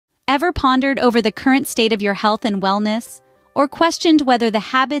Ever pondered over the current state of your health and wellness? Or questioned whether the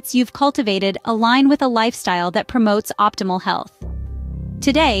habits you've cultivated align with a lifestyle that promotes optimal health?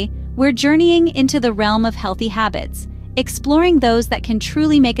 Today, we're journeying into the realm of healthy habits, exploring those that can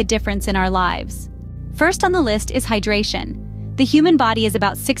truly make a difference in our lives. First on the list is hydration. The human body is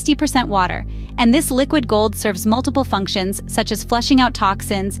about 60% water, and this liquid gold serves multiple functions such as flushing out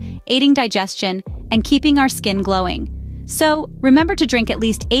toxins, aiding digestion, and keeping our skin glowing. So, remember to drink at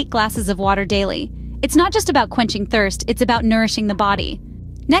least 8 glasses of water daily. It's not just about quenching thirst, it's about nourishing the body.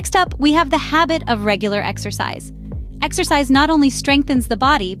 Next up, we have the habit of regular exercise. Exercise not only strengthens the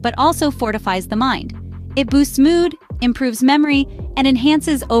body, but also fortifies the mind. It boosts mood, improves memory, and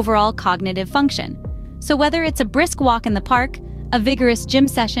enhances overall cognitive function. So whether it's a brisk walk in the park, a vigorous gym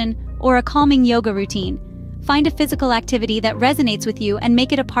session, or a calming yoga routine, find a physical activity that resonates with you and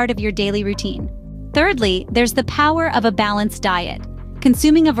make it a part of your daily routine. Thirdly, there's the power of a balanced diet.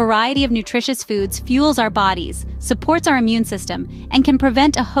 Consuming a variety of nutritious foods fuels our bodies, supports our immune system, and can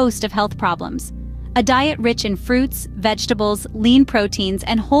prevent a host of health problems. A diet rich in fruits, vegetables, lean proteins,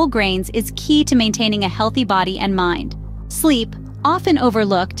 and whole grains is key to maintaining a healthy body and mind. Sleep, often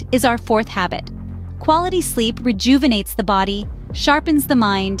overlooked, is our fourth habit. Quality sleep rejuvenates the body, sharpens the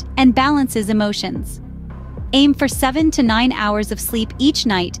mind, and balances emotions. Aim for 7 to 9 hours of sleep each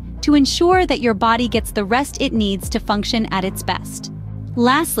night to ensure that your body gets the rest it needs to function at its best.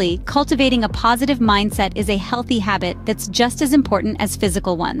 Lastly, cultivating a positive mindset is a healthy habit that's just as important as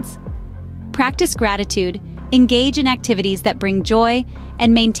physical ones. Practice gratitude, engage in activities that bring joy,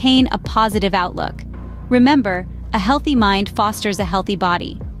 and maintain a positive outlook. Remember, a healthy mind fosters a healthy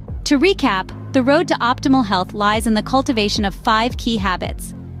body. To recap, the road to optimal health lies in the cultivation of 5 key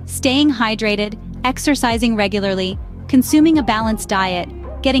habits: staying hydrated, exercising regularly, consuming a balanced diet,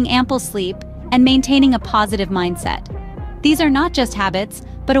 getting ample sleep, and maintaining a positive mindset. These are not just habits,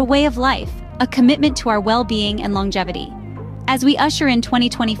 but a way of life, a commitment to our well-being and longevity. As we usher in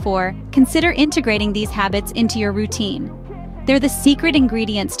 2024, consider integrating these habits into your routine. They're the secret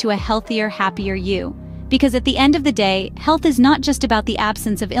ingredients to a healthier, happier you. Because at the end of the day, health is not just about the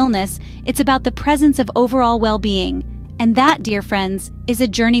absence of illness, it's about the presence of overall well-being. And that, dear friends, is a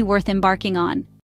journey worth embarking on.